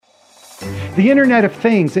The Internet of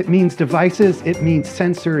Things, it means devices, it means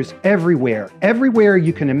sensors everywhere. Everywhere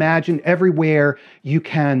you can imagine, everywhere you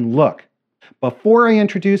can look. Before I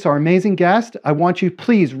introduce our amazing guest, I want you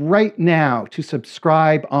please right now to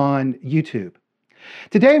subscribe on YouTube.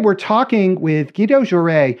 Today we're talking with Guido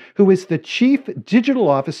Jouret, who is the Chief Digital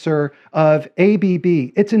Officer of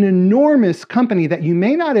ABB. It's an enormous company that you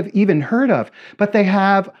may not have even heard of, but they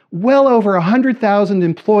have well over 100,000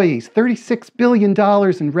 employees, $36 billion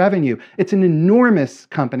in revenue. It's an enormous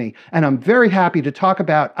company, and I'm very happy to talk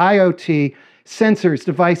about IoT, sensors,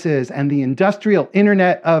 devices, and the industrial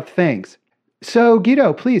Internet of Things. So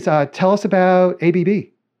Guido, please tell us about ABB.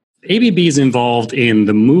 ABB is involved in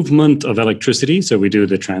the movement of electricity. So we do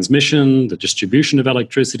the transmission, the distribution of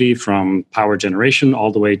electricity from power generation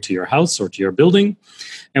all the way to your house or to your building.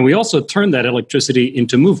 And we also turn that electricity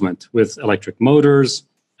into movement with electric motors,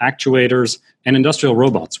 actuators, and industrial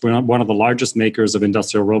robots. We're one of the largest makers of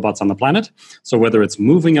industrial robots on the planet. So whether it's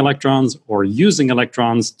moving electrons or using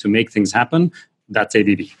electrons to make things happen, that's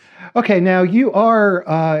ABB. Okay, now you are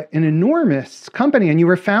an enormous company, and you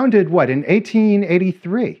were founded, in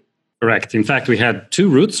 1883? Correct. In fact, we had two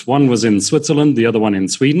roots. One was in Switzerland, the other one in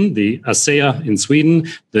Sweden, the ASEA in Sweden,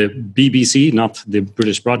 the BBC, not the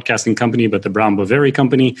British Broadcasting Company, but the Brown Boveri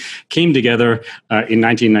Company, came together in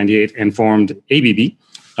 1998 and formed ABB.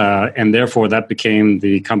 And therefore, that became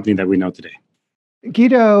the company that we know today.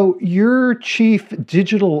 Guido, you're Chief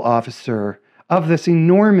Digital Officer of this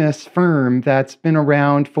enormous firm that's been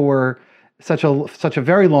around for such a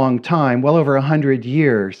very long time, well over 100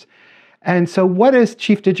 years. And so what does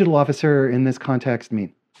Chief Digital Officer in this context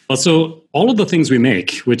mean? Well, so all of the things we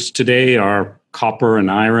make, which today are copper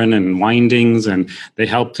and iron and windings, and they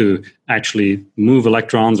help to actually move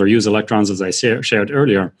electrons or use electrons, as I shared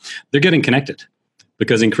earlier, they're getting connected.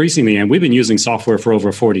 Because increasingly, and we've been using software for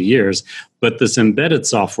over 40 years, but this embedded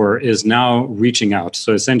software is now reaching out.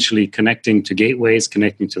 So essentially connecting to gateways,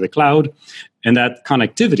 connecting to the cloud, and that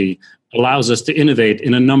connectivity allows us to innovate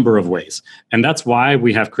in a number of ways. And that's why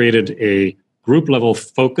we have created a group level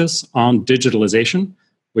focus on digitalization,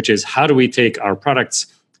 which is how do we take our products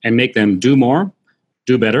and make them do more,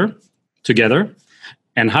 do better together,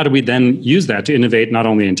 and how do we then use that to innovate not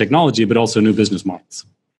only in technology, but also new business models.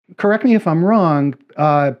 Correct me if I'm wrong,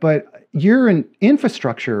 but you're an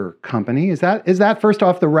infrastructure company. Is that first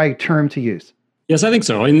off the right term to use? Yes, I think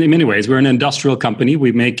so. In many ways, we're an industrial company.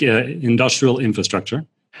 We make industrial infrastructure.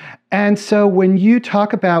 And so when you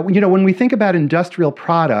talk about, when we think about industrial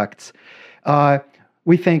products,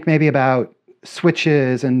 we think maybe about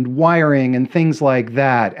switches and wiring and things like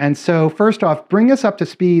that. And so first off, bring us up to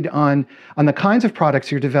speed on the kinds of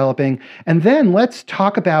products you're developing. And then let's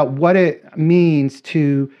talk about what it means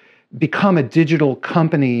to become a digital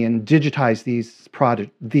company and digitize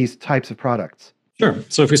these types of products. Sure.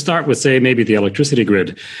 So if we start with, say, maybe the electricity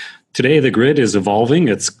grid. Today, the grid is evolving.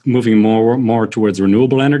 It's moving more towards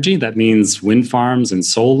renewable energy. That means wind farms and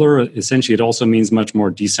solar. Essentially, it also means much more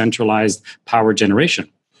decentralized power generation.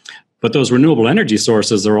 But those renewable energy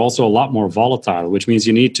sources are also a lot more volatile, which means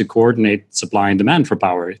you need to coordinate supply and demand for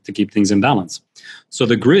power to keep things in balance. So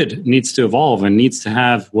the grid needs to evolve and needs to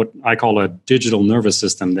have what I call a digital nervous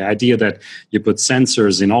system, the idea that you put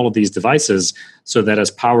sensors in all of these devices so that as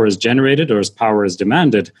power is generated or as power is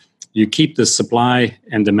demanded, you keep the supply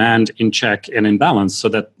and demand in check and in balance so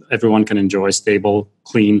that everyone can enjoy stable,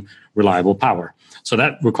 clean, reliable power. So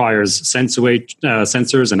that requires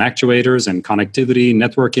sensors and actuators and connectivity,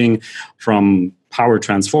 networking, from power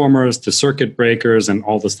transformers to circuit breakers and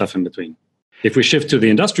all the stuff in between. If we shift to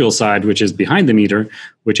the industrial side, which is behind the meter,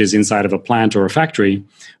 which is inside of a plant or a factory,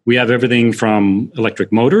 we have everything from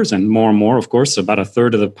electric motors, and more, of course, about a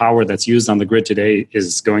third of the power that's used on the grid today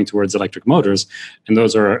is going towards electric motors. And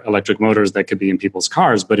those are electric motors that could be in people's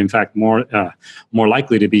cars, but in fact, more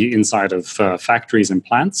likely to be inside of factories and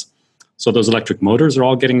plants. So those electric motors are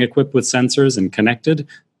all getting equipped with sensors and connected.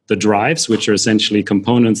 The drives, which are essentially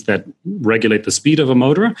components that regulate the speed of a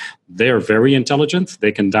motor, they are very intelligent.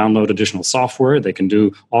 They can download additional software. They can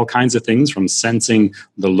do all kinds of things, from sensing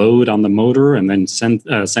the load on the motor and then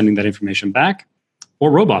sending that information back.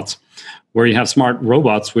 Or robots, where you have smart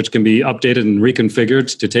robots which can be updated and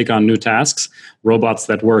reconfigured to take on new tasks. Robots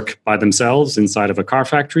that work by themselves inside of a car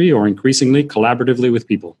factory, or increasingly collaboratively with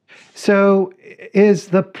people. So is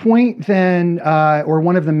the point then, or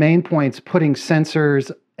one of the main points, putting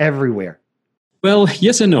sensors everywhere? Well,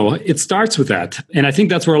 yes and no. It starts with that. And I think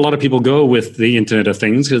that's where a lot of people go with the Internet of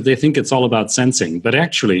Things, because they think it's all about sensing. But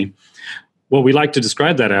actually, what we like to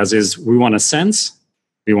describe that as is we want to sense,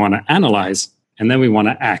 we want to analyze, and then we want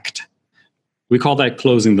to act. We call that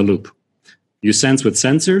closing the loop. You sense with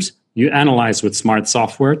sensors, you analyze with smart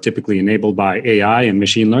software, typically enabled by AI and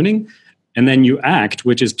machine learning, and then you act,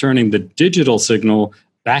 which is turning the digital signal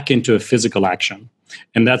back into a physical action.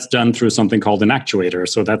 And that's done through something called an actuator.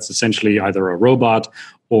 So that's essentially either a robot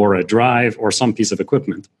or a drive or some piece of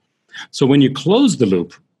equipment. So when you close the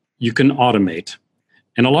loop, you can automate.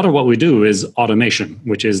 And a lot of what we do is automation,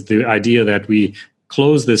 which is the idea that we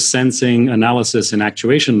close this sensing, analysis, and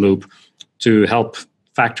actuation loop to help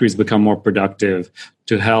factories become more productive,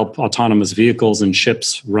 to help autonomous vehicles and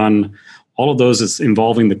ships run. All of those is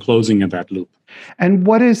involving the closing of that loop. And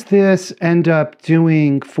what does this end up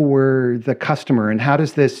doing for the customer? And how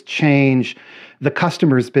does this change the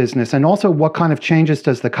customer's business? And also, what kind of changes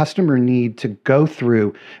does the customer need to go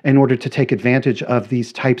through in order to take advantage of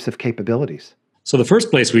these types of capabilities? So the first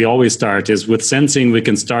place we always start is with sensing. We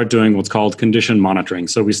can start doing what's called condition monitoring.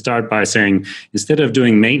 So we start by saying, instead of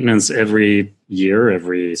doing maintenance every year,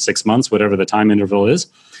 every 6 months, whatever the time interval is,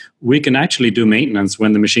 we can actually do maintenance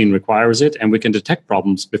when the machine requires it, and we can detect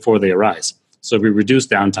problems before they arise. So we reduce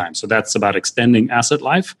downtime. So that's about extending asset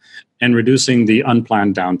life and reducing the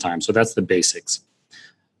unplanned downtime. So that's the basics.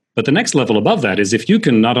 But the next level above that is if you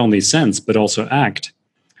can not only sense, but also act,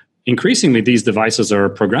 increasingly these devices are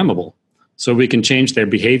programmable. So we can change their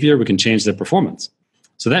behavior, we can change their performance.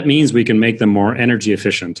 So that means we can make them more energy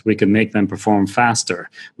efficient, we can make them perform faster,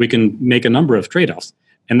 we can make a number of trade-offs.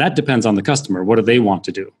 And that depends on the customer. What do they want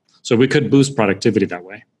to do? So we could boost productivity that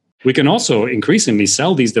way. We can also increasingly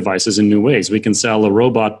sell these devices in new ways. We can sell a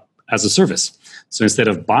robot as a service. So instead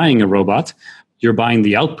of buying a robot, you're buying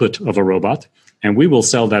the output of a robot, and we will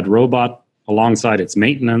sell that robot alongside its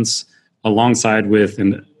maintenance, alongside with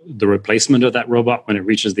the replacement of that robot when it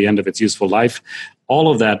reaches the end of its useful life,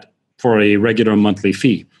 all of that for a regular monthly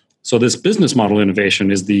fee. So this business model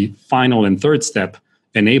innovation is the final and third step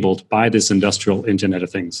enabled by this industrial Internet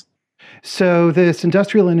of Things. So this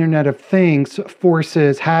industrial Internet of Things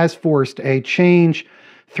has forced a change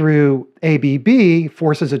through ABB,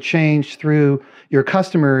 forces a change through your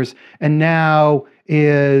customers, and now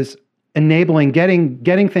is enabling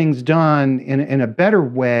getting things done in a better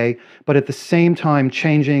way, but at the same time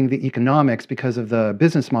changing the economics because of the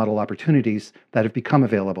business model opportunities that have become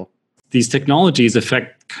available. These technologies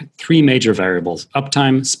affect three major variables: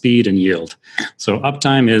 uptime, speed, and yield. So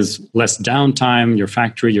uptime is less downtime, your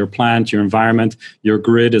factory, your plant, your environment, your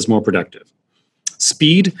grid is more productive.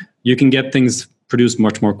 Speed, you can get things produced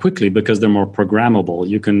much more quickly because they're more programmable.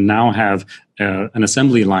 You can now have an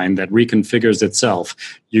assembly line that reconfigures itself.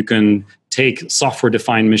 You can take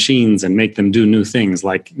software-defined machines and make them do new things,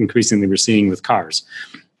 like increasingly we're seeing with cars.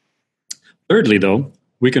 Thirdly, though,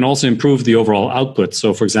 we can also improve the overall output.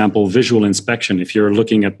 So, for example, visual inspection. If you're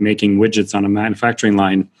looking at making widgets on a manufacturing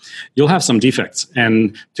line, you'll have some defects.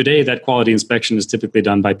 And today, that quality inspection is typically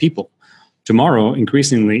done by people. Tomorrow,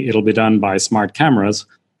 increasingly, it'll be done by smart cameras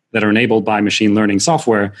that are enabled by machine learning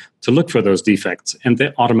software to look for those defects. And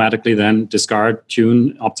they automatically then discard,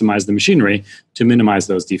 tune, optimize the machinery to minimize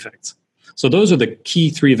those defects. So those are the key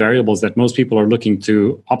three variables that most people are looking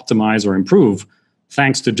to optimize or improve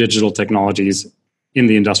thanks to digital technologies in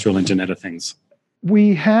the industrial Internet of Things.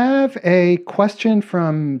 We have a question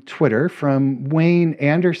from Twitter from Wayne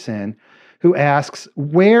Anderson, who asks,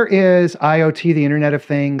 where is IoT, the Internet of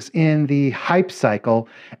Things, in the hype cycle?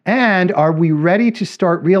 And are we ready to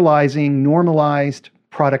start realizing normalized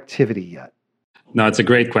productivity yet? No, it's a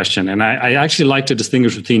great question. And I actually like to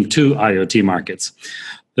distinguish between two IoT markets.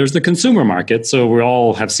 There's the consumer market. So we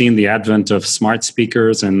all have seen the advent of smart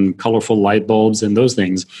speakers and colorful light bulbs and those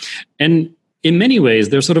things. And in many ways,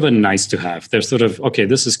 they're sort of a nice to have. They're sort of, okay,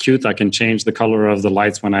 this is cute. I can change the color of the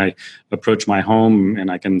lights when I approach my home,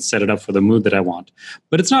 and I can set it up for the mood that I want.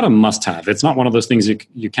 But it's not a must have. It's not one of those things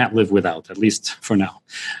you can't live without, at least for now.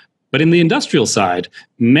 But in the industrial side,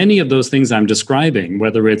 many of those things I'm describing,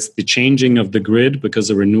 whether it's the changing of the grid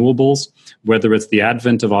because of renewables, whether it's the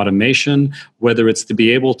advent of automation, whether it's to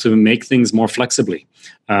be able to make things more flexibly.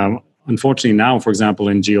 Unfortunately, now, for example,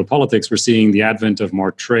 in geopolitics, we're seeing the advent of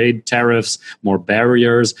more trade tariffs, more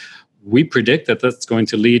barriers. We predict that that's going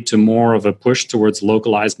to lead to more of a push towards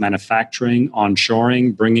localized manufacturing,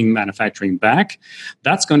 onshoring, bringing manufacturing back.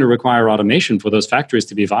 That's going to require automation for those factories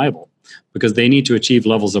to be viable because they need to achieve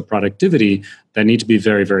levels of productivity that need to be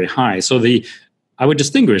very, very high. So I would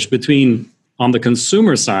distinguish between, on the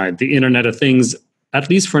consumer side, the Internet of Things, at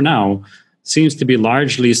least for now, seems to be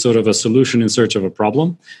largely sort of a solution in search of a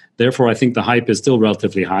problem. Therefore, I think the hype is still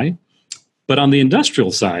relatively high. But on the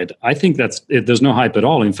industrial side, I think there's no hype at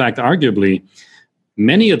all. In fact, arguably,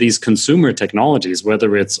 many of these consumer technologies,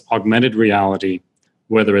 whether it's augmented reality,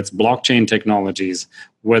 whether it's blockchain technologies,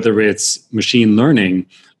 whether it's machine learning,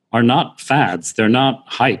 are not fads. They're not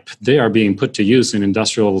hype. They are being put to use in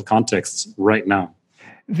industrial contexts right now.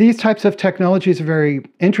 These types of technologies are very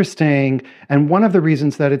interesting. And one of the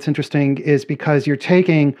reasons that it's interesting is because you're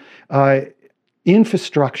taking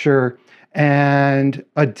infrastructure and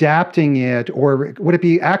adapting it, or would it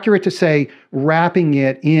be accurate to say wrapping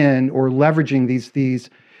it in or leveraging these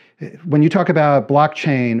when you talk about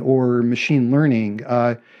blockchain or machine learning,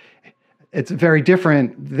 it's very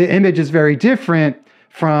different. The image is very different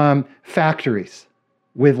from factories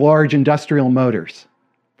with large industrial motors,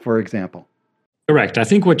 for example. Correct. I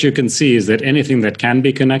think what you can see is that anything that can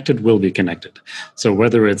be connected will be connected. So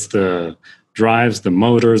whether it's the drives, the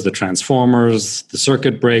motors, the transformers, the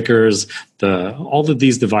circuit breakers, all of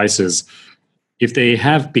these devices, if they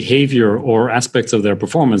have behavior or aspects of their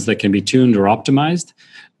performance that can be tuned or optimized,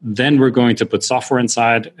 then we're going to put software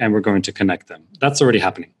inside and we're going to connect them. That's already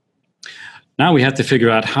happening. Now we have to figure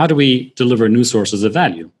out, how do we deliver new sources of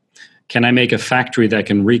value? Can I make a factory that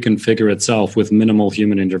can reconfigure itself with minimal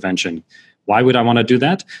human intervention? Why would I want to do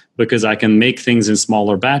that? Because I can make things in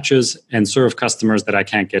smaller batches and serve customers that I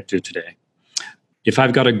can't get to today. If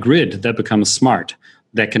I've got a grid that becomes smart,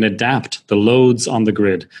 that can adapt the loads on the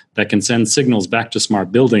grid, that can send signals back to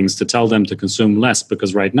smart buildings to tell them to consume less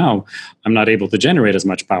because right now I'm not able to generate as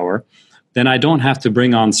much power, then I don't have to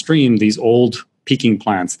bring on stream these old peaking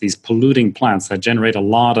plants, these polluting plants that generate a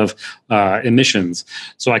lot of emissions,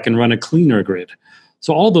 so I can run a cleaner grid.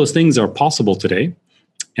 So all those things are possible today.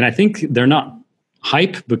 And I think they're not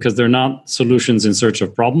hype because they're not solutions in search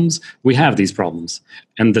of problems. We have these problems,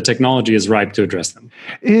 and the technology is ripe to address them.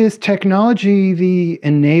 Is technology the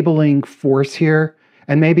enabling force here?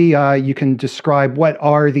 And maybe you can describe what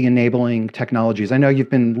are the enabling technologies. I know you've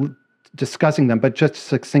been discussing them, but just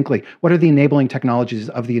succinctly, what are the enabling technologies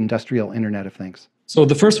of the industrial Internet of Things? So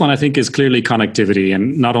the first one, I think, is clearly connectivity,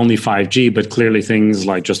 and not only 5G, but clearly things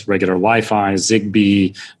like just regular Wi-Fi,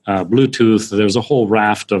 Zigbee, Bluetooth. There's a whole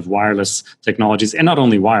raft of wireless technologies, and not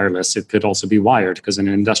only wireless, it could also be wired, because in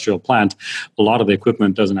an industrial plant, a lot of the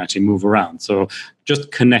equipment doesn't actually move around. So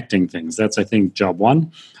just connecting things, that's, I think, job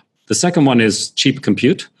one. The second one is cheap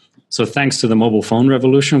compute. So thanks to the mobile phone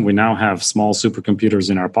revolution, we now have small supercomputers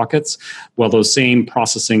in our pockets. Well, those same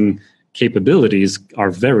processing capabilities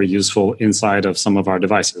are very useful inside of some of our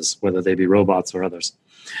devices, whether they be robots or others.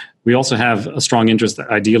 We also have a strong interest,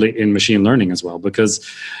 ideally, in machine learning as well, because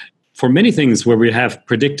for many things where we have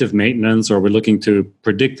predictive maintenance or we're looking to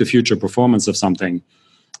predict the future performance of something,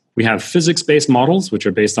 we have physics-based models, which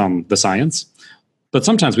are based on the science, but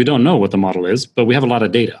sometimes we don't know what the model is, but we have a lot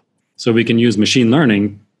of data. So we can use machine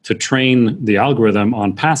learning to train the algorithm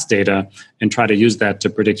on past data and try to use that to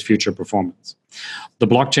predict future performance. The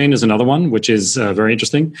blockchain is another one, which is very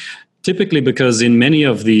interesting, typically because in many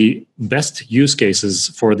of the best use cases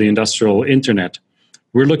for the industrial internet,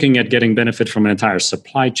 we're looking at getting benefit from an entire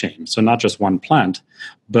supply chain. So not just one plant,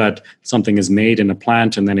 but something is made in a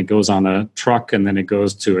plant and then it goes on a truck and then it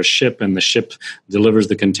goes to a ship and the ship delivers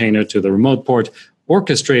the container to the remote port.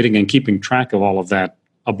 Orchestrating and keeping track of all of that,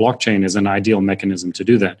 a blockchain is an ideal mechanism to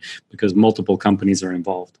do that because multiple companies are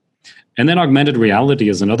involved. And then augmented reality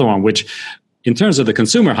is another one, which in terms of the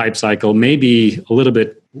consumer hype cycle may be a little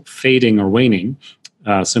bit fading or waning,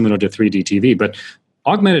 similar to 3D TV. But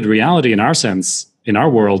augmented reality in our sense, in our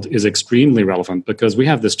world, is extremely relevant because we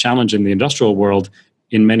have this challenge in the industrial world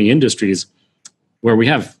in many industries where we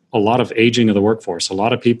have a lot of aging of the workforce. A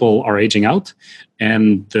lot of people are aging out,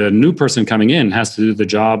 and the new person coming in has to do the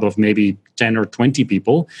job of maybe 10 or 20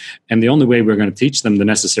 people. And the only way we're going to teach them the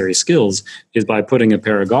necessary skills is by putting a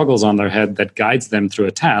pair of goggles on their head that guides them through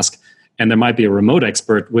a task. And there might be a remote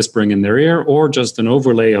expert whispering in their ear or just an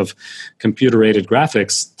overlay of computer-aided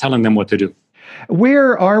graphics telling them what to do.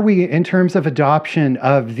 Where are we in terms of adoption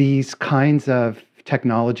of these kinds of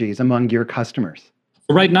technologies among your customers?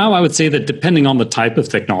 Right now, I would say that depending on the type of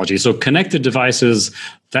technology, so connected devices,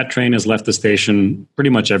 that train has left the station. Pretty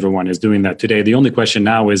much everyone is doing that today. The only question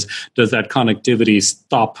now is, does that connectivity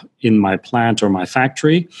stop in my plant or my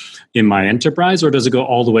factory, in my enterprise, or does it go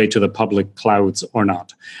all the way to the public clouds or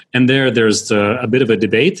not? And there's a bit of a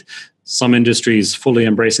debate. Some industries fully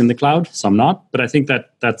embracing the cloud, some not. But I think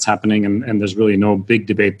that's happening, and there's really no big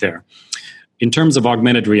debate there. In terms of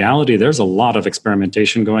augmented reality, there's a lot of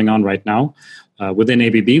experimentation going on right now. Within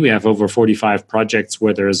ABB, we have over 45 projects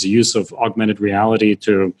where there's use of augmented reality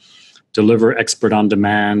to deliver expert on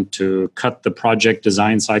demand, to cut the project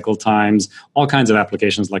design cycle times, all kinds of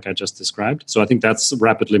applications like I just described. So I think that's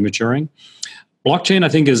rapidly maturing. Blockchain, I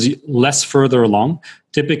think, is less further along.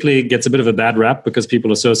 Typically, it gets a bit of a bad rap because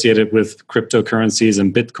people associate it with cryptocurrencies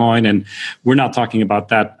and Bitcoin, and we're not talking about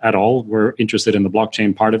that at all. We're interested in the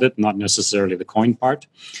blockchain part of it, not necessarily the coin part.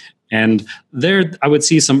 And there, I would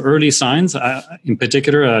see some early signs. In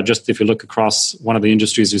particular, just if you look across one of the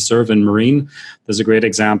industries we serve in marine, there's a great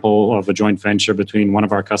example of a joint venture between one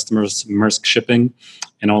of our customers, Maersk Shipping,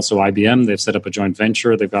 and also IBM. They've set up a joint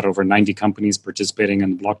venture. They've got over 90 companies participating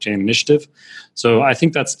in the blockchain initiative. So I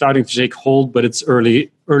think that's starting to take hold, but it's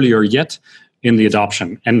earlier yet in the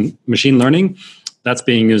adoption. And machine learning, that's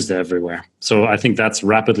being used everywhere. So I think that's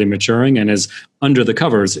rapidly maturing and is under the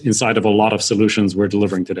covers inside of a lot of solutions we're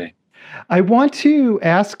delivering today. I want to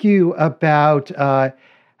ask you about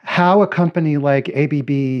how a company like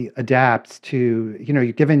ABB adapts to,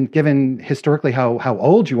 given historically how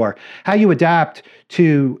old you are, how you adapt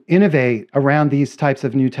to innovate around these types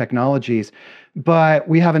of new technologies. But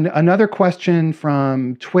we have another question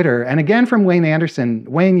from Twitter, and again from Wayne Anderson.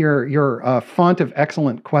 Wayne, you're a font of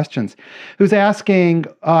excellent questions. Who's asking,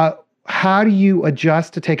 how do you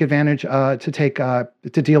adjust to take advantage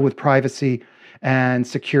to deal with privacy and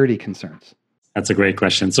security concerns? That's a great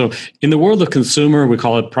question. So in the world of consumer, we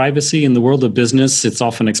call it privacy. In the world of business, it's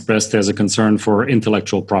often expressed as a concern for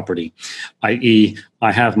intellectual property, i.e.,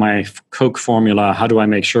 I have my Coke formula. How do I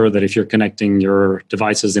make sure that if you're connecting your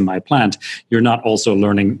devices in my plant, you're not also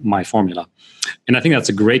learning my formula? And I think that's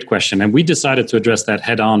a great question. And we decided to address that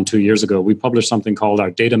head on 2 years ago. We published something called our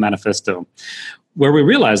Data Manifesto, where we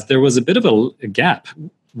realized there was a bit of a gap.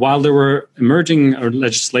 While there were emerging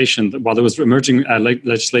legislation in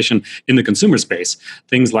the consumer space,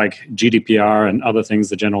 things like GDPR and other things,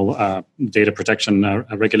 the general data protection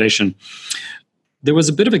regulation, there was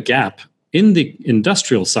a bit of a gap in the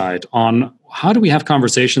industrial side on how do we have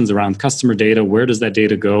conversations around customer data? Where does that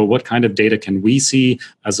data go? What kind of data can we see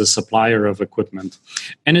as a supplier of equipment?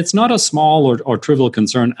 And it's not a small or trivial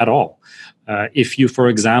concern at all. If you, for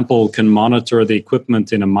example, can monitor the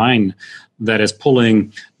equipment in a mine that is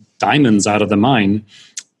pulling diamonds out of the mine,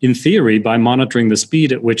 in theory, by monitoring the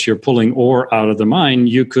speed at which you're pulling ore out of the mine,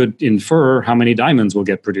 you could infer how many diamonds will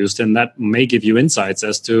get produced, and that may give you insights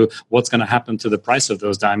as to what's going to happen to the price of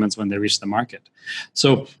those diamonds when they reach the market.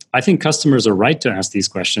 So I think customers are right to ask these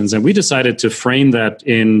questions, and we decided to frame that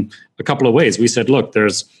in a couple of ways. We said, look,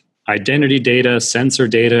 there's identity data, sensor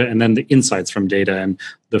data, and then the insights from data, and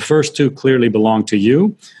the first two clearly belong to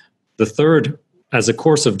you. The third, as a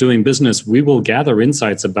course of doing business, we will gather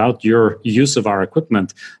insights about your use of our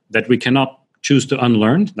equipment that we cannot choose to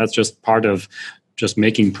unlearn. That's just part of just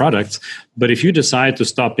making products. But if you decide to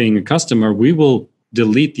stop being a customer, we will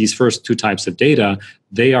delete these first two types of data.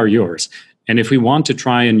 They are yours. And if we want to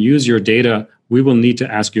try and use your data, we will need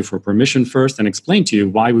to ask you for permission first and explain to you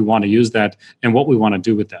why we want to use that and what we want to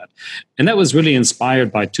do with that. And that was really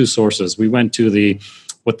inspired by two sources. We went to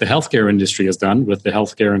what the healthcare industry has done with the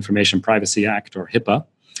Healthcare Information Privacy Act, or HIPAA,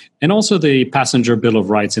 and also the Passenger Bill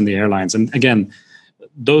of Rights in the airlines. And again,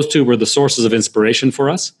 those two were the sources of inspiration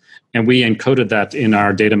for us. And we encoded that in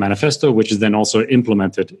our Data Manifesto, which is then also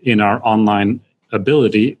implemented in our online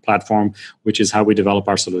ability platform, which is how we develop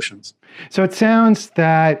our solutions. So it sounds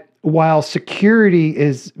that while security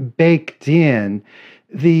is baked in,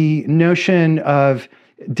 the notion of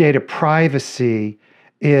data privacy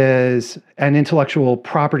is an intellectual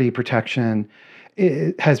property protection.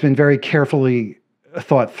 It has been very carefully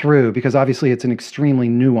thought through because obviously it's an extremely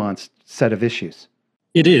nuanced set of issues.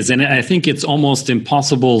 It is. And I think it's almost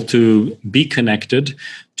impossible to be connected,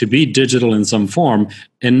 to be digital in some form,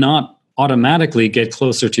 and not automatically get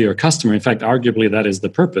closer to your customer. In fact, arguably that is the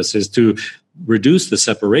purpose, is to reduce the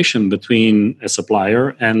separation between a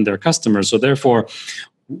supplier and their customer. So therefore,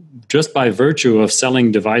 just by virtue of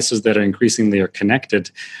selling devices that are increasingly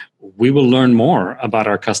connected, we will learn more about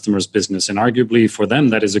our customers' business. And arguably for them,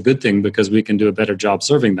 that is a good thing because we can do a better job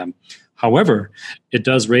serving them. However, it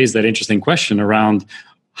does raise that interesting question around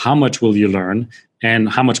how much will you learn and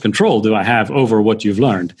how much control do I have over what you've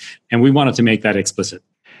learned? And we wanted to make that explicit.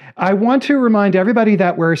 I want to remind everybody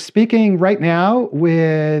that we're speaking right now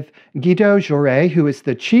with Guido Jouret, who is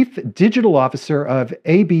the Chief Digital Officer of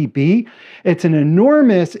ABB. It's an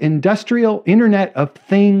enormous industrial Internet of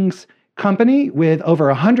Things company with over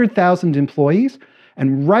 100,000 employees.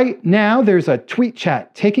 And right now, there's a tweet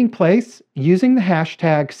chat taking place using the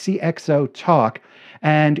hashtag CXOTalk.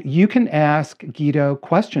 And you can ask Guido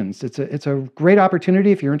questions. It's a great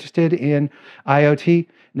opportunity if you're interested in IoT.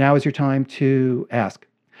 Now is your time to ask.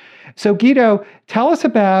 So Guido, tell us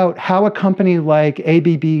about how a company like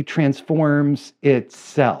ABB transforms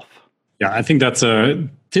itself. Yeah, I think that's a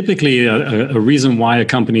typically a reason why a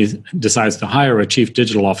company decides to hire a chief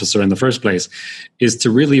digital officer in the first place is to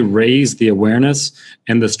really raise the awareness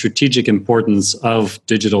and the strategic importance of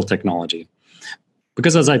digital technology.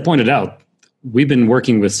 Because as I pointed out, we've been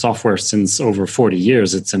working with software since over 40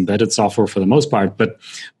 years. It's embedded software for the most part, but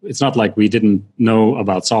it's not like we didn't know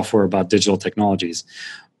about software, about digital technologies.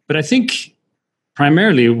 But I think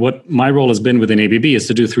primarily what my role has been within ABB is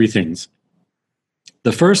to do three things.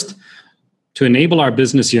 The first, to enable our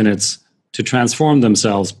business units to transform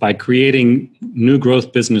themselves by creating new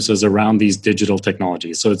growth businesses around these digital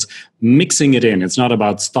technologies. So it's mixing it in. It's not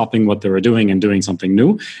about stopping what they were doing and doing something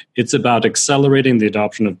new. It's about accelerating the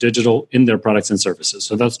adoption of digital in their products and services.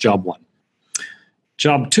 So that's job one.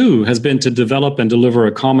 Job two has been to develop and deliver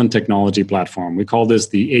a common technology platform. We call this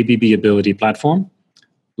the ABB Ability Platform.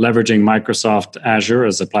 Leveraging Microsoft Azure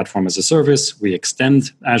as a platform as a service, we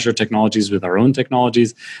extend Azure technologies with our own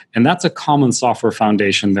technologies, and that's a common software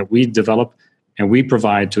foundation that we develop and we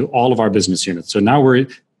provide to all of our business units. So now we're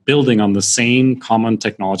building on the same common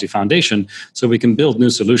technology foundation so we can build new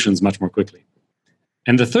solutions much more quickly.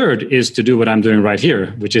 And the third is to do what I'm doing right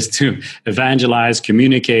here, which is to evangelize,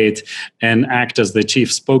 communicate, and act as the chief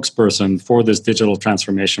spokesperson for this digital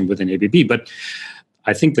transformation within ABB. But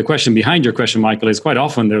I think the question behind your question, Michael, is quite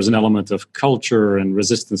often there's an element of culture and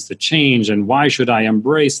resistance to change, and why should I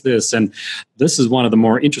embrace this? And this is one of the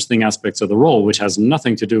more interesting aspects of the role, which has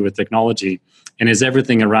nothing to do with technology and is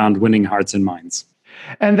everything around winning hearts and minds.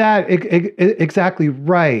 And that exactly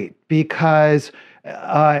right, because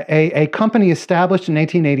a company established in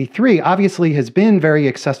 1883 obviously has been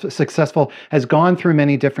very successful, has gone through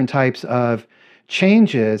many different types of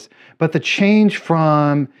changes, but the change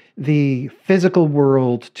from the physical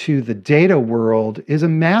world to the data world is a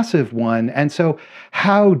massive one. And so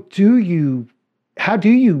how do you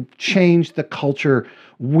change the culture,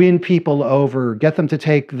 win people over, get them to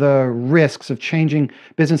take the risks of changing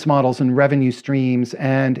business models and revenue streams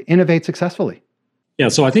and innovate successfully? Yeah,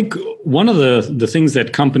 so I think one of the things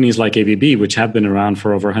that companies like ABB, which have been around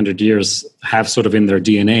for over 100 years, have sort of in their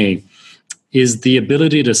DNA is the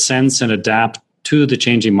ability to sense and adapt to the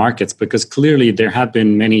changing markets, because clearly there have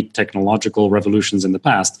been many technological revolutions in the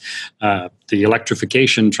past. The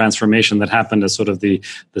electrification transformation that happened as sort of the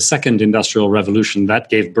second industrial revolution that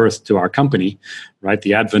gave birth to our company, right?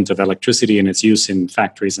 The advent of electricity and its use in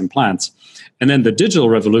factories and plants. And then the digital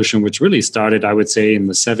revolution, which really started, I would say, in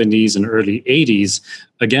the 70s and early 80s,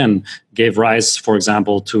 again, gave rise, for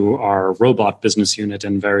example, to our robot business unit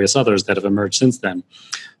and various others that have emerged since then.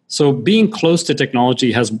 So being close to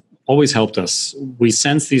technology has always helped us. We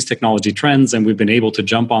sense these technology trends and we've been able to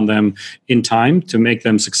jump on them in time to make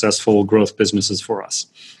them successful growth businesses for us.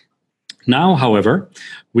 Now, however,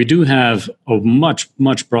 we do have a much,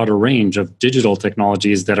 much broader range of digital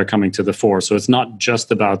technologies that are coming to the fore. So it's not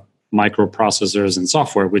just about microprocessors and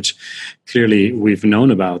software, which clearly we've known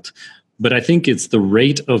about. But I think it's the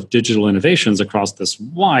rate of digital innovations across this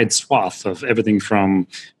wide swath of everything from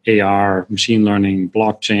AR, machine learning,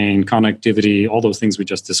 blockchain, connectivity, all those things we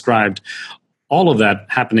just described, all of that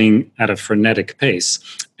happening at a frenetic pace.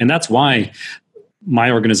 And that's why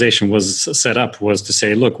my organization was set up, was to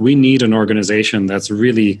say, look, we need an organization that's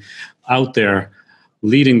really out there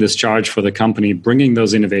leading this charge for the company, bringing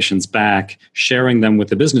those innovations back, sharing them with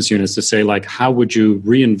the business units to say, like, how would you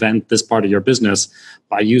reinvent this part of your business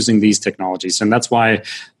by using these technologies? And that's why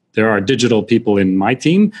there are digital people in my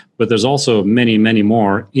team, but there's also many, many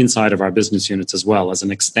more inside of our business units as well as an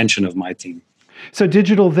extension of my team. So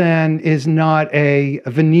digital then is not a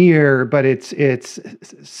veneer, but it's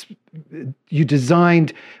you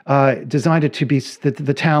designed it to be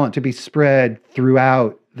the talent to be spread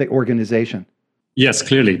throughout the organization. Yes,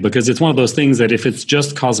 clearly, because it's one of those things that if it's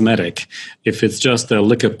just cosmetic, if it's just a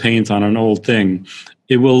lick of paint on an old thing,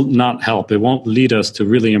 it will not help. It won't lead us to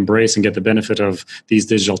really embrace and get the benefit of these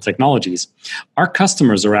digital technologies. Our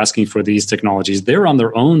customers are asking for these technologies. They're on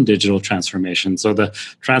their own digital transformation. So the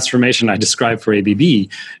transformation I described for ABB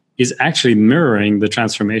is actually mirroring the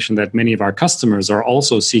transformation that many of our customers are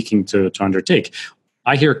also seeking to undertake.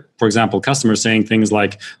 I hear, for example, customers saying things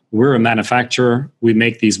like, we're a manufacturer, we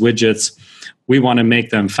make these widgets, we want to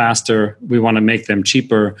make them faster, we want to make them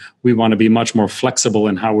cheaper, we want to be much more flexible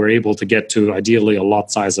in how we're able to get to ideally a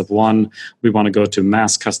lot size of one, we want to go to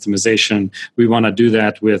mass customization, we want to do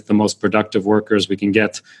that with the most productive workers we can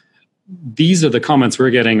get. These are the comments we're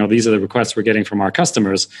getting, or these are the requests we're getting from our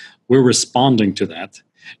customers. We're responding to that.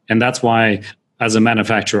 And that's why, as a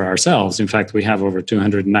manufacturer ourselves, in fact, we have over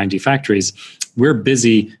 290 factories, we're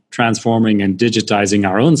busy transforming and digitizing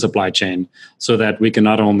our own supply chain so that we can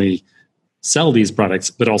not only sell these products,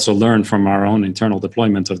 but also learn from our own internal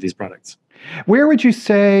deployment of these products. Where would you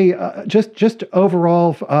say, just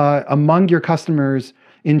overall, among your customers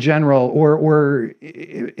in general, or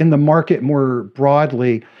in the market more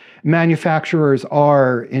broadly, manufacturers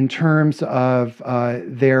are in terms of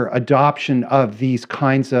their adoption of these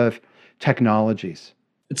kinds of technologies?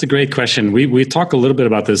 It's a great question. We talk a little bit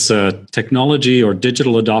about this technology or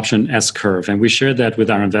digital adoption S-curve, and we shared that with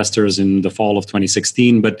our investors in the fall of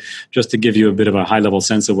 2016. But just to give you a bit of a high-level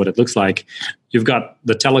sense of what it looks like, you've got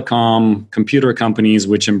the telecom computer companies,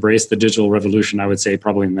 which embraced the digital revolution, I would say,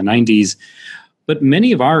 probably in the 90s. But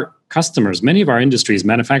many of our customers, many of our industries,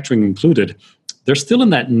 manufacturing included, they're still in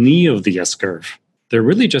that knee of the S-curve. They're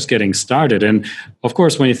really just getting started. And of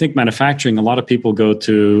course, when you think manufacturing, a lot of people go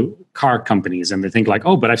to car companies and they think like,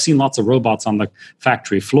 oh, but I've seen lots of robots on the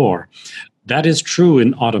factory floor. That is true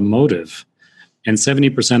in automotive. And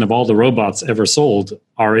 70% of all the robots ever sold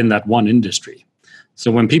are in that one industry. So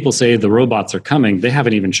when people say the robots are coming, they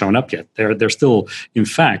haven't even shown up yet. They're still, in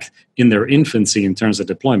fact, in their infancy in terms of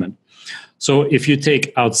deployment. So if you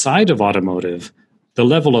take outside of automotive, the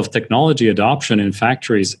level of technology adoption in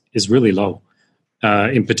factories is really low.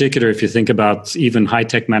 In particular, if you think about even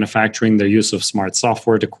high-tech manufacturing, their use of smart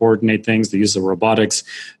software to coordinate things, the use of robotics,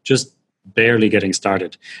 just barely getting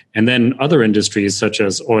started. And then other industries such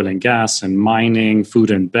as oil and gas and mining,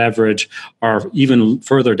 food and beverage are even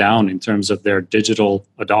further down in terms of their digital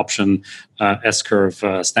adoption S-curve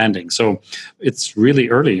standing. So it's really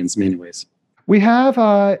early in many ways. We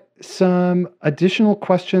have some additional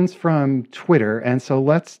questions from Twitter, and so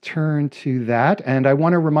let's turn to that. And I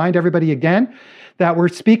want to remind everybody again that we're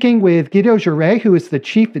speaking with Guido Jouret, who is the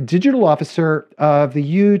Chief Digital Officer of the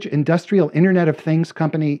huge industrial Internet of Things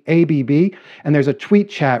company, ABB. And there's a tweet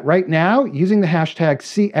chat right now using the hashtag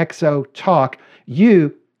CXOTalk.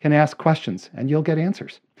 You can ask questions and you'll get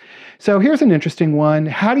answers. So here's an interesting one.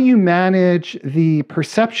 How do you manage the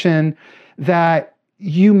perception that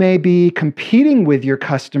you may be competing with your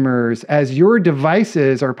customers as your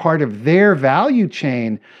devices are part of their value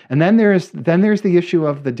chain? And then there's the issue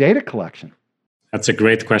of the data collection. That's a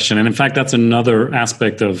great question. And in fact, that's another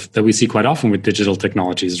aspect of that we see quite often with digital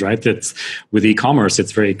technologies, right? That's with e-commerce,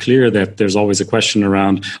 it's very clear that there's always a question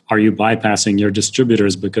around, are you bypassing your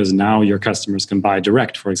distributors because now your customers can buy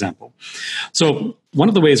direct, for example? So one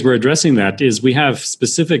of the ways we're addressing that is we have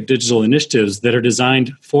specific digital initiatives that are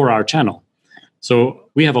designed for our channel. So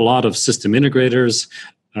we have a lot of system integrators,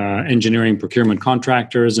 engineering, procurement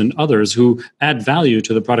contractors, and others who add value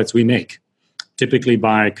to the products we make, typically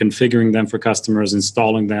by configuring them for customers,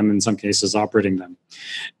 installing them, in some cases operating them.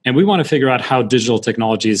 And we want to figure out how digital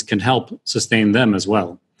technologies can help sustain them as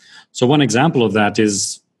well. So one example of that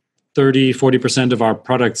is 40% of our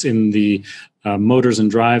products in the motors and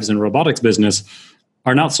drives and robotics business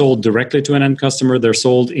are not sold directly to an end customer. They're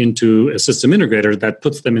sold into a system integrator that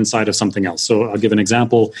puts them inside of something else. So I'll give an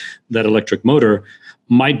example. That electric motor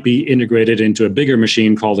might be integrated into a bigger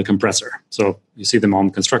machine called a compressor. So you see them on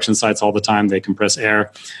construction sites all the time. They compress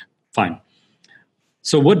air. Fine.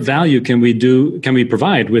 So what value can we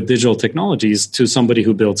provide with digital technologies to somebody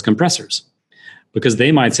who builds compressors? Because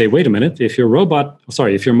they might say, wait a minute, if your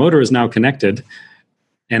motor is now connected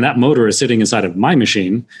and that motor is sitting inside of my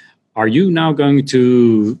machine, are you now going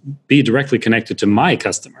to be directly connected to my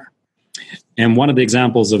customer? And one of the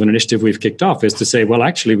examples of an initiative we've kicked off is to say, well,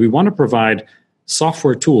 actually, we want to provide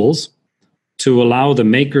software tools to allow the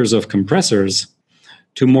makers of compressors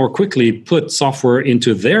to more quickly put software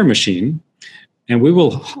into their machine. And we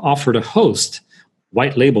will offer to host,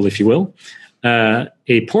 white label, if you will,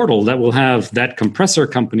 a portal that will have that compressor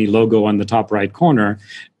company logo on the top right corner.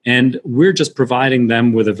 And we're just providing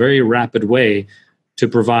them with a very rapid way to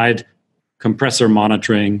provide compressor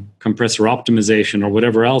monitoring, compressor optimization, or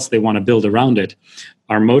whatever else they want to build around it.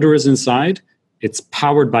 Our motor is inside. It's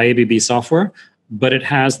powered by ABB software, but it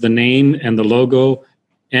has the name and the logo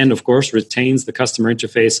and, of course, retains the customer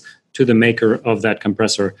interface to the maker of that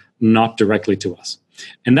compressor, not directly to us.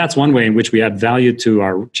 And that's one way in which we add value to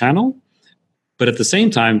our channel. But at the same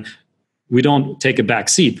time, we don't take a back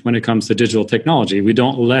seat when it comes to digital technology. We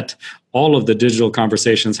don't let all of the digital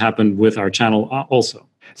conversations happen with our channel also.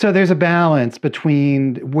 So there's a balance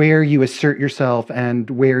between where you assert yourself and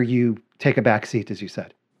where you take a back seat, as you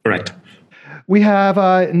said. Correct. We have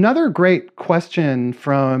another great question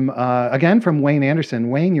from Wayne Anderson.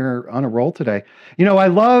 Wayne, you're on a roll today. You know,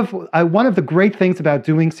 one of the great things about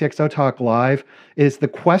doing CXOTalk Live is the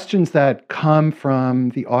questions that come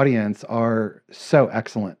from the audience are so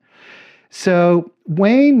excellent. So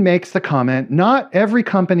Wayne makes the comment, not every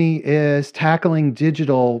company is tackling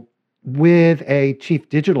digital with a chief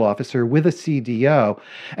digital officer, with a CDO.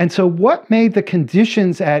 And so what made the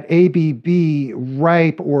conditions at ABB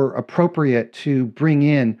ripe or appropriate to bring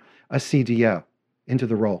in a CDO into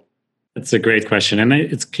the role? That's a great question. And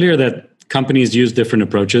it's clear that companies use different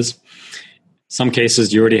approaches. Some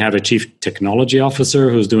cases, you already have a chief technology officer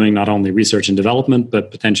who's doing not only research and development, but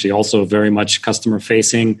potentially also very much customer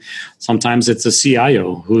facing. Sometimes it's a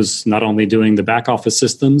CIO who's not only doing the back office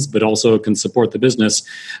systems, but also can support the business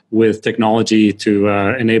with technology to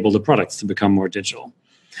enable the products to become more digital.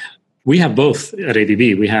 We have both at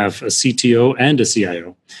ABB. We have a CTO and a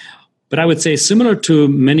CIO. But I would say similar to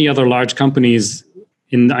many other large companies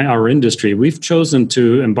in our industry, we've chosen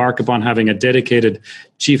to embark upon having a dedicated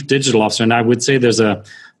chief digital officer. And I would say there's a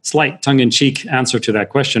slight tongue-in-cheek answer to that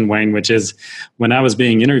question, Wayne, which is when I was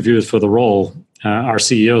being interviewed for the role, our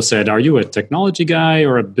CEO said, "Are you a technology guy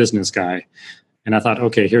or a business guy?" And I thought,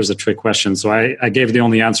 okay, here's a trick question. So I gave the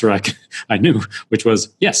only answer I knew, which was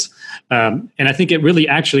yes. And I think it really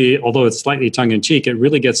actually, although it's slightly tongue-in-cheek, it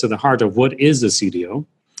really gets to the heart of what is a CDO,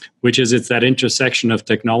 which is it's that intersection of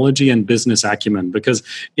technology and business acumen, because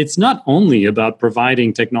it's not only about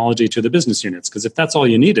providing technology to the business units, because if that's all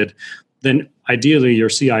you needed, then ideally your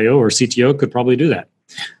CIO or CTO could probably do that.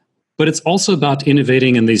 But it's also about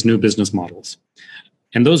innovating in these new business models.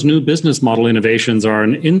 And those new business model innovations are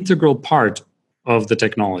an integral part of the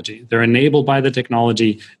technology. They're enabled by the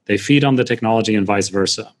technology, they feed on the technology, and vice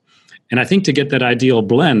versa. And I think to get that ideal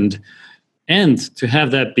blend and to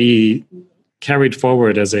have that be carried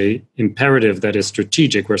forward as a imperative that is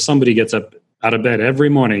strategic, where somebody gets up out of bed every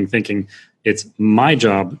morning thinking it's my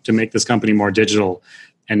job to make this company more digital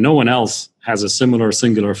and no one else has a similar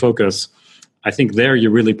singular focus, I think there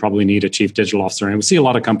you really probably need a chief digital officer. And we see a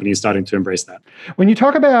lot of companies starting to embrace that. When you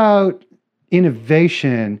talk about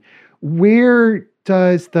innovation, where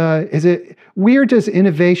does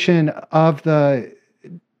innovation of the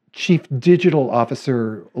chief digital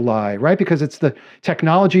officer lie, right? Because it's the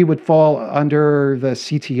technology would fall under the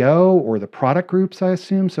CTO or the product groups, I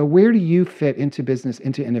assume. So where do you fit into business,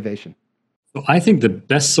 into innovation? Well, I think the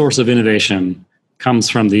best source of innovation comes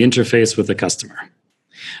from the interface with the customer.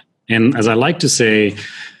 And as I like to say,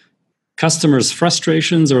 customers'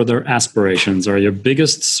 frustrations or their aspirations are your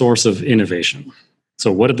biggest source of innovation.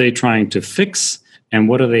 So what are they trying to fix and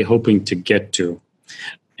what are they hoping to get to?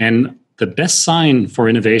 And the best sign for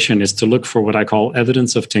innovation is to look for what I call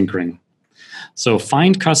evidence of tinkering. So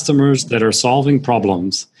find customers that are solving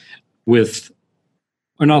problems with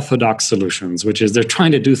unorthodox solutions, which is they're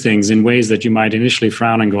trying to do things in ways that you might initially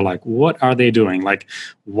frown and go like, what are they doing? Like,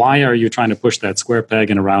 why are you trying to push that square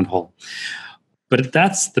peg in a round hole? But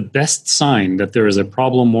that's the best sign that there is a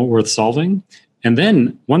problem worth solving. And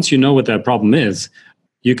then once you know what that problem is,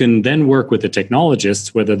 you can then work with the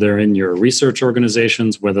technologists, whether they're in your research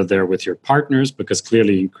organizations, whether they're with your partners, because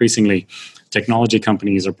clearly, increasingly, technology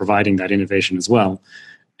companies are providing that innovation as well.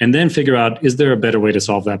 And then figure out, is there a better way to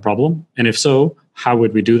solve that problem? And if so, how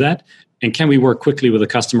would we do that? And can we work quickly with a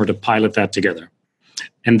customer to pilot that together?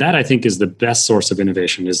 And that, I think, is the best source of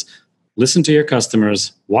innovation, is listen to your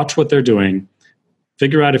customers, watch what they're doing,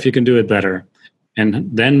 figure out if you can do it better, and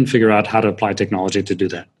then figure out how to apply technology to do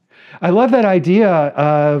that. I love that idea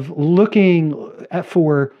of looking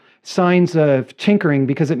for signs of tinkering,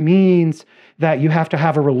 because it means that you have to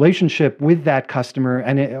have a relationship with that customer,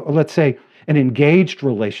 and let's say an engaged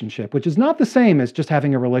relationship, which is not the same as just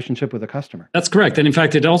having a relationship with a customer. That's correct. And in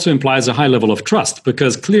fact, it also implies a high level of trust,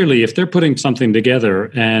 because clearly if they're putting something together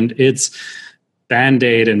and it's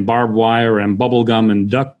Band-Aid and barbed wire and bubble gum and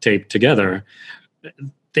duct tape together,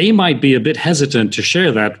 they might be a bit hesitant to share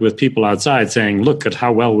that with people outside saying, look at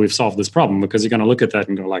how well we've solved this problem, because you're going to look at that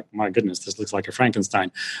and go like, my goodness, this looks like a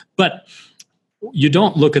Frankenstein. But you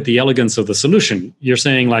don't look at the elegance of the solution. You're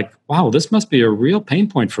saying like, wow, this must be a real pain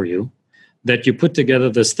point for you that you put together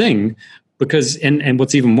this thing, because, and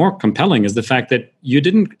what's even more compelling is the fact that you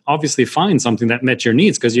didn't obviously find something that met your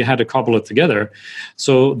needs because you had to cobble it together.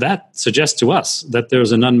 So that suggests to us that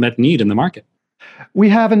there's an unmet need in the market. We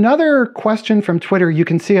have another question from Twitter. You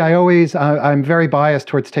can see I'm very biased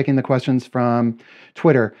towards taking the questions from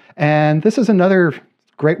Twitter. And this is another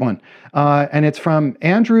great one. And it's from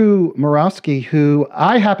Andrew Morawski, who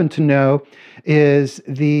I happen to know is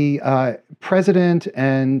the president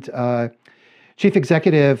and chief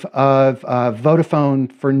executive of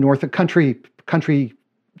Vodafone for country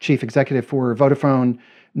chief executive for Vodafone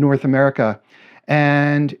North America.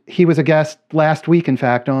 And he was a guest last week, in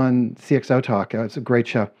fact, on CXOTalk. It was a great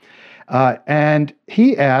show. And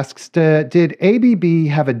he asks, did ABB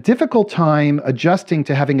have a difficult time adjusting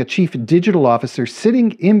to having a chief digital officer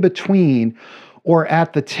sitting in between or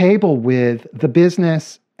at the table with the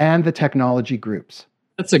business and the technology groups?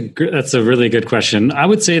 That's a really good question. I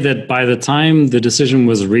would say that by the time the decision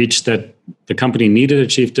was reached that the company needed a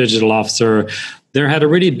chief digital officer, there had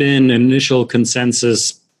already been an initial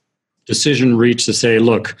consensus decision reached to say,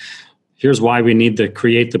 look, here's why we need to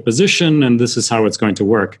create the position, and this is how it's going to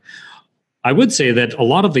work. I would say that a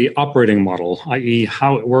lot of the operating model, i.e.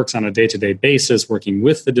 how it works on a day-to-day basis, working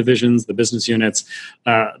with the divisions, the business units,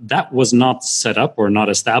 that was not set up or not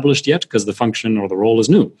established yet because the function or the role is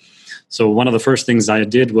new. So one of the first things I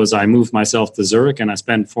did was I moved myself to Zurich, and I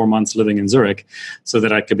spent 4 months living in Zurich so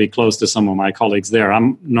that I could be close to some of my colleagues there.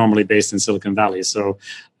 I'm normally based in Silicon Valley, so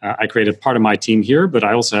I created part of my team here, but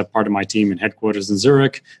I also have part of my team in headquarters in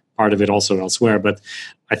Zurich, part of it also elsewhere. But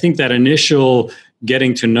I think that initial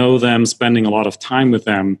getting to know them, spending a lot of time with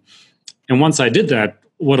them, and once I did that,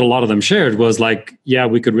 what a lot of them shared was like, yeah,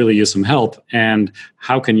 we could really use some help. And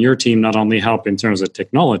how can your team not only help in terms of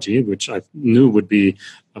technology, which I knew would be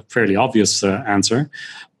a fairly obvious answer,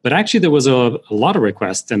 but actually there was a lot of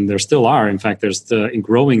requests, and there still are. In fact, there's the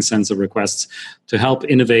growing sense of requests to help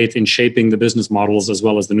innovate in shaping the business models as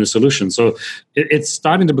well as the new solutions. So it's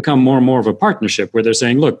starting to become more and more of a partnership where they're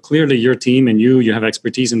saying, look, clearly your team and you have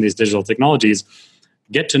expertise in these digital technologies,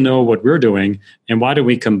 get to know what we're doing, and why don't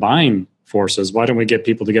we combine forces? Why don't we get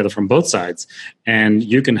people together from both sides? And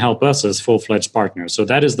you can help us as full-fledged partners. So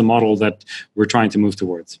that is the model that we're trying to move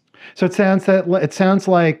towards. So it sounds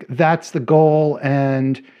like that's the goal,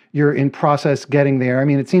 and you're in process getting there. I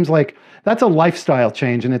mean, it seems like that's a lifestyle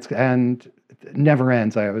change, and it never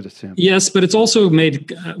ends, I would assume. Yes, but it's also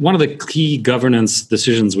made one of the key governance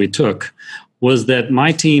decisions we took was that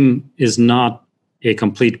my team is not a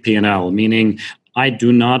complete P&L, meaning I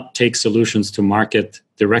do not take solutions to market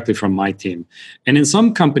directly from my team. And in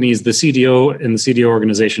some companies, the CDO and the CDO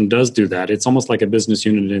organization does do that. It's almost like a business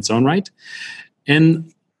unit in its own right.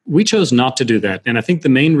 And we chose not to do that. And I think the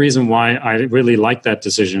main reason why I really like that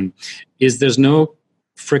decision is there's no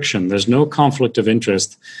friction, there's no conflict of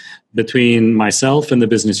interest between myself and the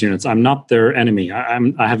business units. I'm not their enemy.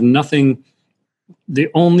 I have nothing. The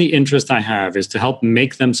only interest I have is to help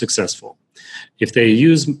make them successful. If they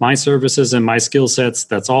use my services and my skill sets,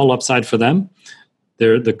 that's all upside for them.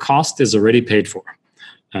 The cost is already paid for.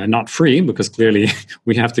 Not free, because clearly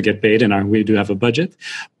we have to get paid and we do have a budget,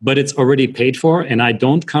 but it's already paid for, and I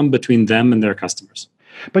don't come between them and their customers.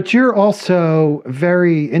 But you're also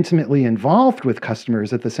very intimately involved with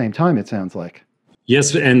customers at the same time, it sounds like.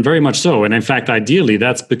 Yes, and very much so. And in fact, ideally,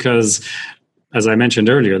 that's because, as I mentioned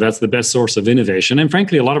earlier, that's the best source of innovation. And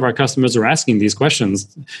frankly, a lot of our customers are asking these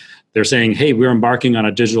questions. They're saying, hey, we're embarking on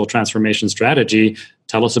a digital transformation strategy.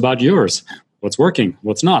 Tell us about yours. What's working?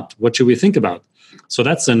 What's not? What should we think about? So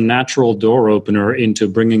that's a natural door opener into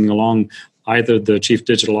bringing along either the chief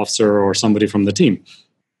digital officer or somebody from the team.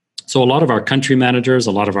 So a lot of our country managers,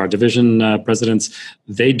 a lot of our division presidents,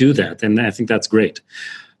 they do that. And I think that's great.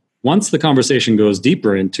 Once the conversation goes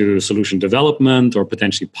deeper into solution development or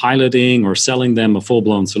potentially piloting or selling them a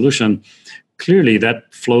full-blown solution, clearly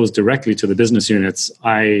that flows directly to the business units.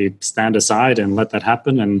 I stand aside and let that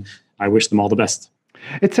happen, and I wish them all the best.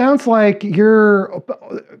 It sounds like you're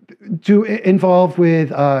involved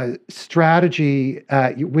with strategy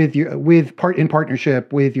in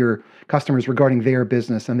partnership with your customers regarding their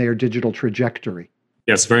business and their digital trajectory.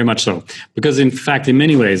 Yes, very much so. Because in fact, in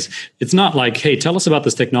many ways, it's not like, hey, tell us about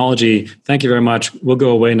this technology. Thank you very much. We'll go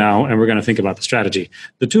away now and we're going to think about the strategy.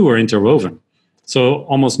 The two are interwoven. So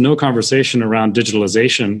almost no conversation around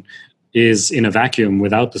digitalization is in a vacuum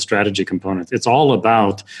without the strategy component. It's all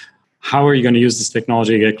about how are you going to use this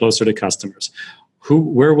technology to get closer to customers?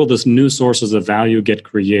 Where will this new sources of value get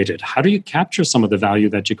created? How do you capture some of the value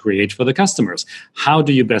that you create for the customers? How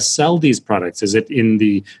do you best sell these products? Is it in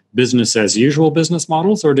the business as usual business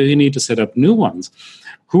models, or do you need to set up new ones?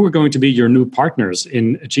 Who are going to be your new partners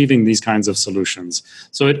in achieving these kinds of solutions?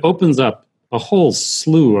 So it opens up a whole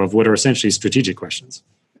slew of what are essentially strategic questions.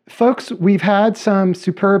 Folks, we've had some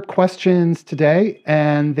superb questions today,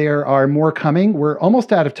 and there are more coming. We're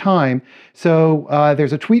almost out of time. So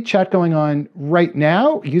there's a tweet chat going on right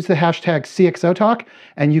now. Use the hashtag CXOTalk,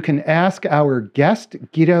 and you can ask our guest,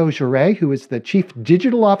 Guido Jouret, who is the Chief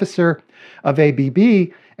Digital Officer of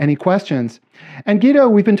ABB, any questions. And Guido,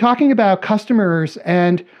 we've been talking about customers,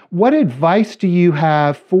 and what advice do you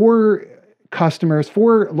have for customers,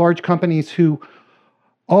 for large companies who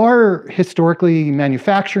are historically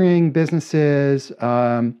manufacturing businesses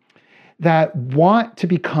that want to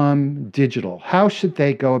become digital? How should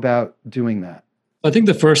they go about doing that? I think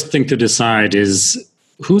the first thing to decide is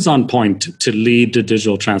who's on point to lead the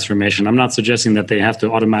digital transformation. I'm not suggesting that they have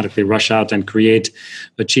to automatically rush out and create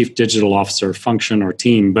a chief digital officer function or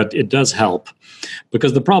team, but it does help.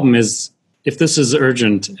 Because the problem is, if this is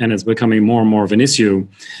urgent and it's becoming more and more of an issue,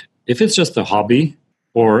 if it's just a hobby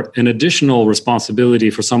or an additional responsibility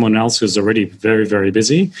for someone else who's already very, very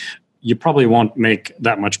busy, you probably won't make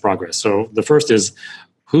that much progress. So the first is,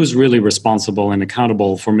 who's really responsible and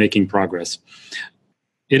accountable for making progress?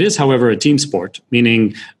 It is, however, a team sport,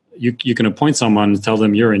 meaning you can appoint someone, tell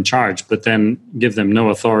them you're in charge, but then give them no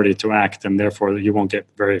authority to act, and therefore you won't get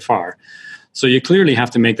very far. So you clearly have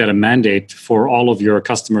to make that a mandate for all of your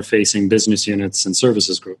customer-facing business units and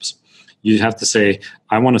services groups. You have to say,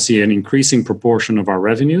 I want to see an increasing proportion of our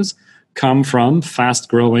revenues come from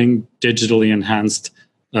fast-growing, digitally enhanced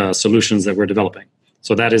solutions that we're developing.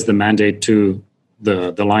 So that is the mandate to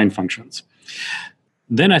the line functions.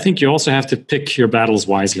 Then I think you also have to pick your battles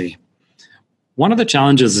wisely. One of the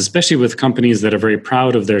challenges, especially with companies that are very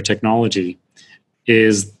proud of their technology,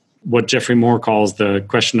 is what Jeffrey Moore calls the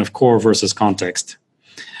question of core versus context.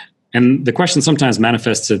 And the question sometimes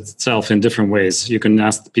manifests itself in different ways. You can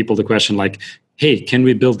ask people the question like, hey, can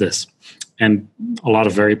we build this? And a lot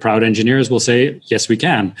of very proud engineers will say, yes, we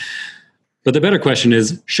can. But the better question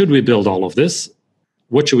is, should we build all of this?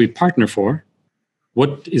 What should we partner for?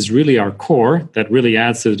 What is really our core that really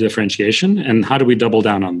adds to the differentiation? And how do we double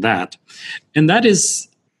down on that? And that is,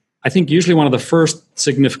 I think, usually one of the first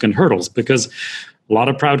significant hurdles, because a lot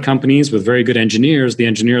of proud companies with very good engineers, the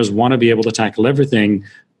engineers want to be able to tackle everything.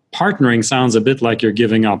 Partnering sounds a bit like you're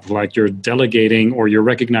giving up, like you're delegating, or you're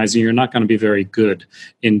recognizing you're not going to be very good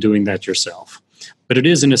in doing that yourself. But it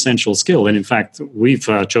is an essential skill. And in fact, we've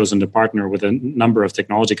chosen to partner with a number of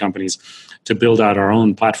technology companies to build out our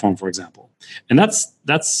own platform, for example. And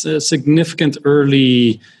that's a significant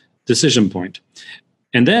early decision point.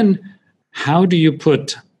 And then how do you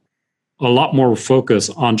put a lot more focus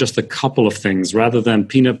on just a couple of things rather than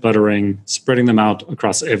peanut buttering, spreading them out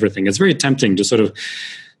across everything? It's very tempting to sort of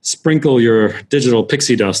sprinkle your digital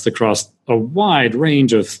pixie dust across a wide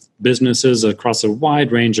range of businesses, across a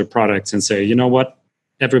wide range of products, and say, you know what,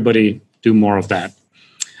 everybody do more of that.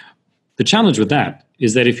 The challenge with that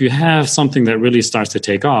is that if you have something that really starts to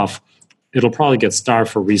take off, it'll probably get starved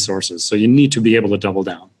for resources. So you need to be able to double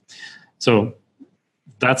down. So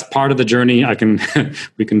that's part of the journey.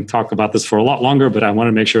 We can talk about this for a lot longer, but I want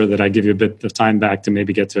to make sure that I give you a bit of time back to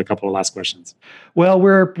maybe get to a couple of last questions. Well,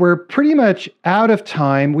 we're pretty much out of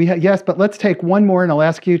time. Yes, but let's take one more, and I'll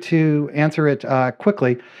ask you to answer it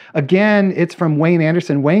quickly. Again, it's from Wayne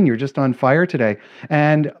Anderson. Wayne, you're just on fire today.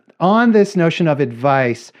 And on this notion of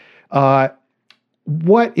advice,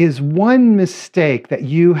 what is one mistake that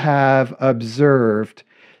you have observed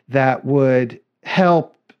that would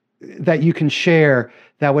help, that you can share,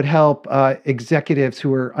 that would help executives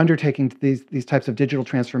who are undertaking these types of digital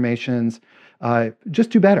transformations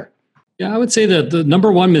just do better? Yeah, I would say that the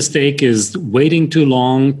number one mistake is waiting too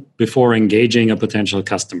long before engaging a potential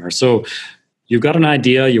customer. So you've got an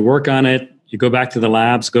idea, you work on it, you go back to the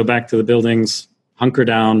labs, go back to the buildings, hunker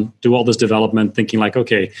down, do all this development, thinking like,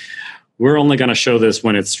 okay, we're only going to show this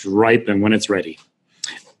when it's ripe and when it's ready.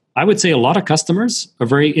 I would say a lot of customers are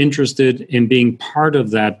very interested in being part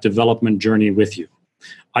of that development journey with you.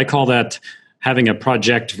 I call that having a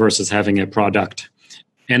project versus having a product.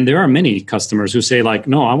 And there are many customers who say like,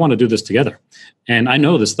 no, I want to do this together. And I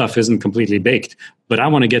know this stuff isn't completely baked, but I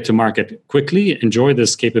want to get to market quickly, enjoy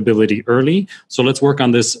this capability early. So let's work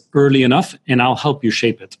on this early enough and I'll help you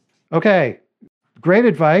shape it. Okay, great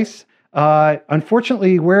advice.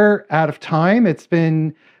 Unfortunately, we're out of time. It's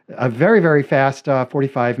been a very, very fast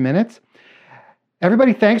 45 minutes.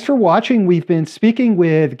 Everybody, thanks for watching. We've been speaking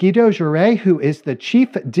with Guido Jouret, who is the Chief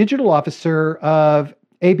Digital Officer of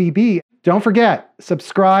ABB. Don't forget,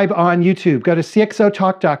 subscribe on YouTube. Go to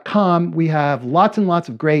CXOTalk.com. We have lots and lots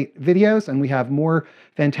of great videos, and we have more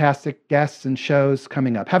fantastic guests and shows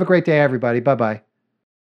coming up. Have a great day, everybody. Bye-bye.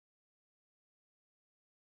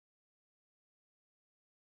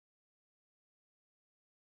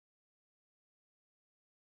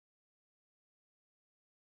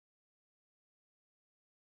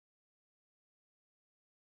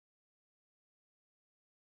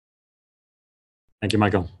 Thank you,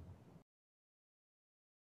 Michael.